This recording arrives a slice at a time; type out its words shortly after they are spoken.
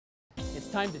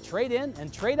time to trade in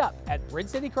and trade up at Bridge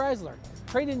City Chrysler.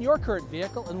 Trade in your current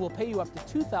vehicle and we'll pay you up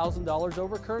to $2,000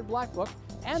 over current Black Book,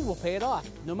 and we'll pay it off,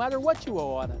 no matter what you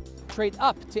owe on it. Trade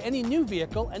up to any new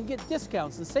vehicle and get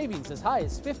discounts and savings as high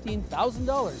as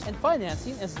 $15,000 and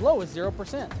financing as low as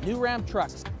 0%. New Ram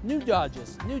trucks, new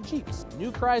Dodges, new Jeeps,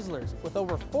 new Chryslers. With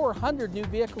over 400 new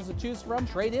vehicles to choose from,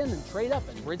 trade in and trade up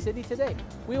at Bridge City today.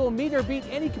 We will meet or beat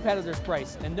any competitor's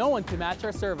price, and no one can match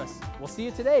our service. We'll see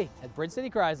you today at Bridge City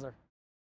Chrysler.